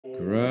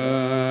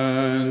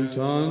Grant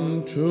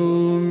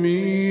unto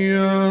me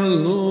a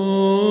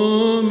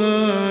luminous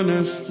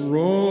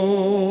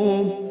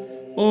robe,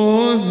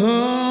 O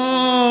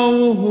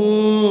thou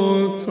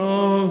who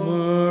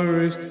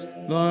coverest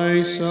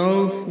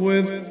thyself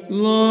with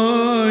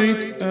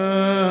light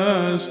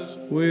as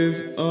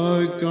with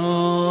a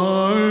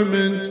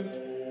garment.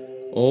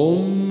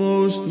 O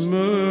most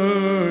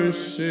merciful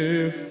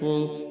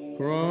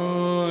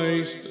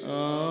Christ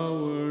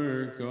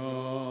our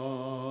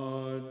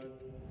God.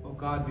 O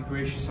God, be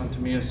gracious unto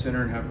me, a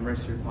sinner, and have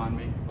mercy upon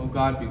me. O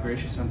God, be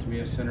gracious unto me,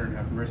 a sinner, and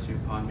have mercy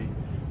upon me.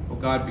 O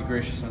God, be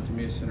gracious unto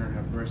me, a sinner, and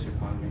have mercy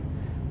upon me.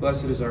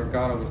 Blessed is our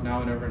God, always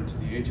now and ever, and to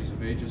the ages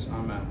of ages.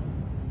 Amen.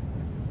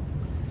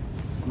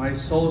 My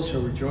soul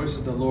shall rejoice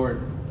in the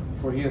Lord,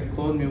 for he hath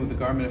clothed me with the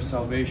garment of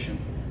salvation,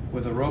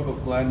 with a robe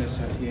of gladness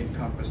hath he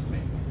encompassed me.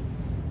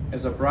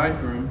 As a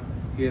bridegroom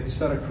he hath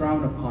set a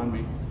crown upon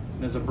me,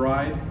 and as a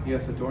bride he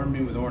hath adorned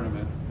me with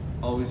ornament,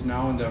 always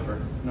now and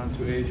ever, and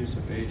unto ages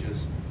of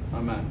ages.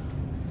 Amen.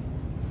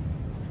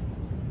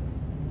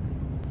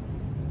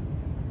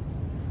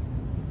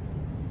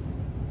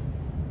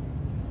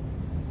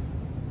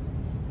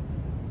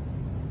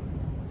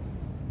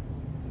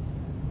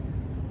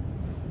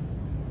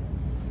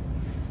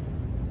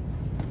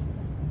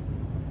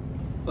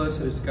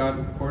 Blessed is God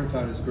who poureth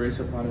out his grace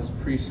upon his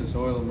priests as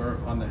oil of myrrh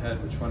upon the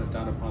head, which runneth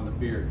down upon the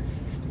beard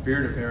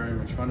of Aaron,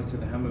 which runneth to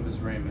the hem of his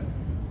raiment,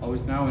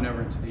 always now and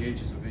ever, into the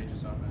ages of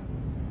ages. Amen.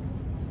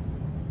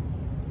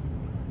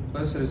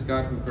 Blessed is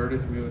God who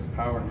girdeth me with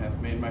power, and hath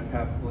made my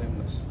path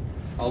blameless,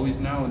 always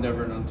now and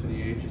ever, and unto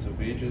the ages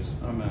of ages.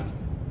 Amen.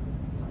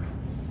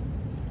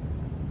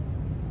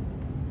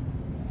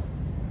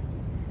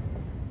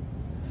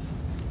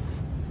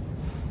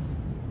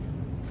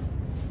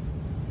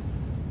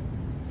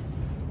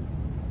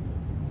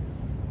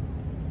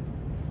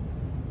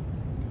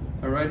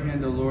 Thy right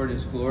hand, O Lord,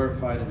 is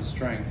glorified in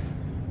strength.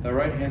 Thy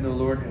right hand, O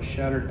Lord, has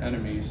shattered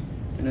enemies,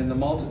 and in the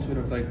multitude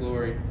of thy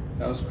glory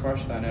thou hast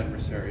crushed thine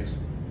adversaries,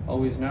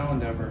 always now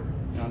and ever,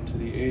 and unto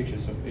the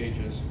ages of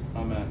ages.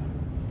 Amen.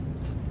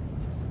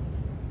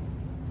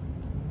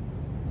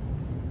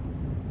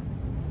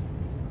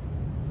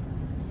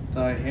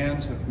 Thy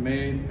hands have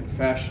made and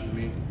fashioned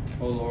me,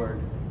 O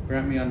Lord.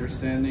 Grant me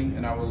understanding,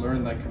 and I will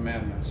learn thy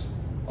commandments,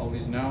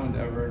 always now and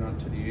ever, and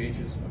unto the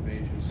ages of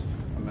ages.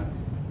 Amen.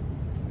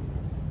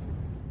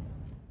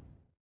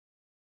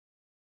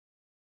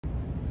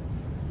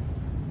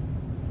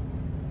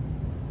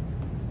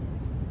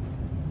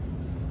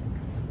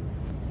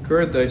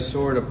 Gird thy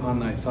sword upon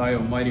thy thigh, O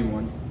mighty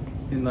one,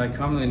 in thy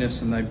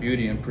comeliness and thy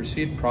beauty, and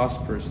proceed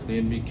prosperously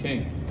and be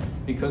king.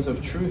 Because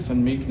of truth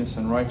and meekness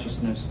and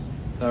righteousness,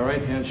 thy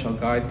right hand shall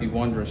guide thee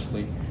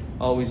wondrously,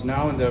 always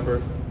now and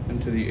ever,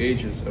 and to the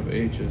ages of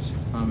ages.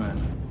 Amen.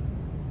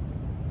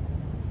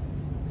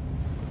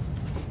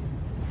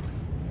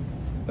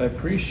 Thy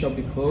priests shall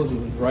be clothed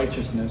with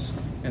righteousness,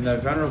 and thy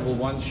venerable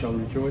ones shall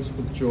rejoice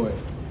with joy,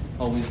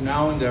 always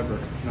now and ever,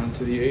 and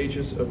unto the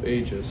ages of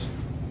ages.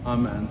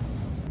 Amen.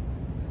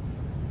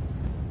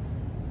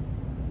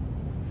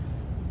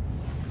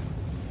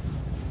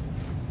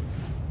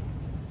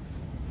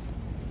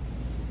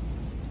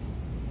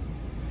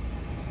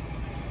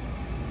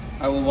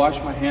 I will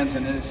wash my hands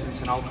in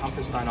innocence, and I'll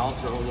compass thine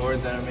altar, O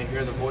Lord, that I may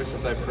hear the voice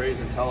of thy praise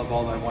and tell of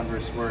all thy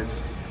wondrous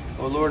works.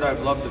 O Lord, I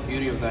have loved the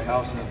beauty of thy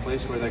house and the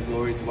place where thy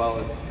glory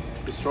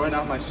dwelleth. Destroy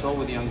not my soul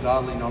with the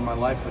ungodly, nor my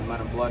life with men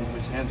of blood,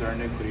 whose hands are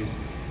iniquities.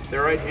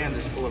 Their right hand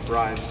is full of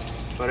bribes.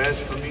 But as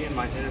for me, in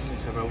my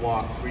innocence have I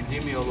walked.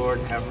 Redeem me, O Lord,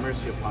 and have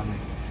mercy upon me.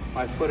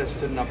 My foot has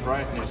stood in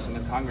uprightness, in the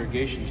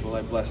congregations will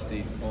I bless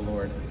thee, O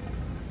Lord.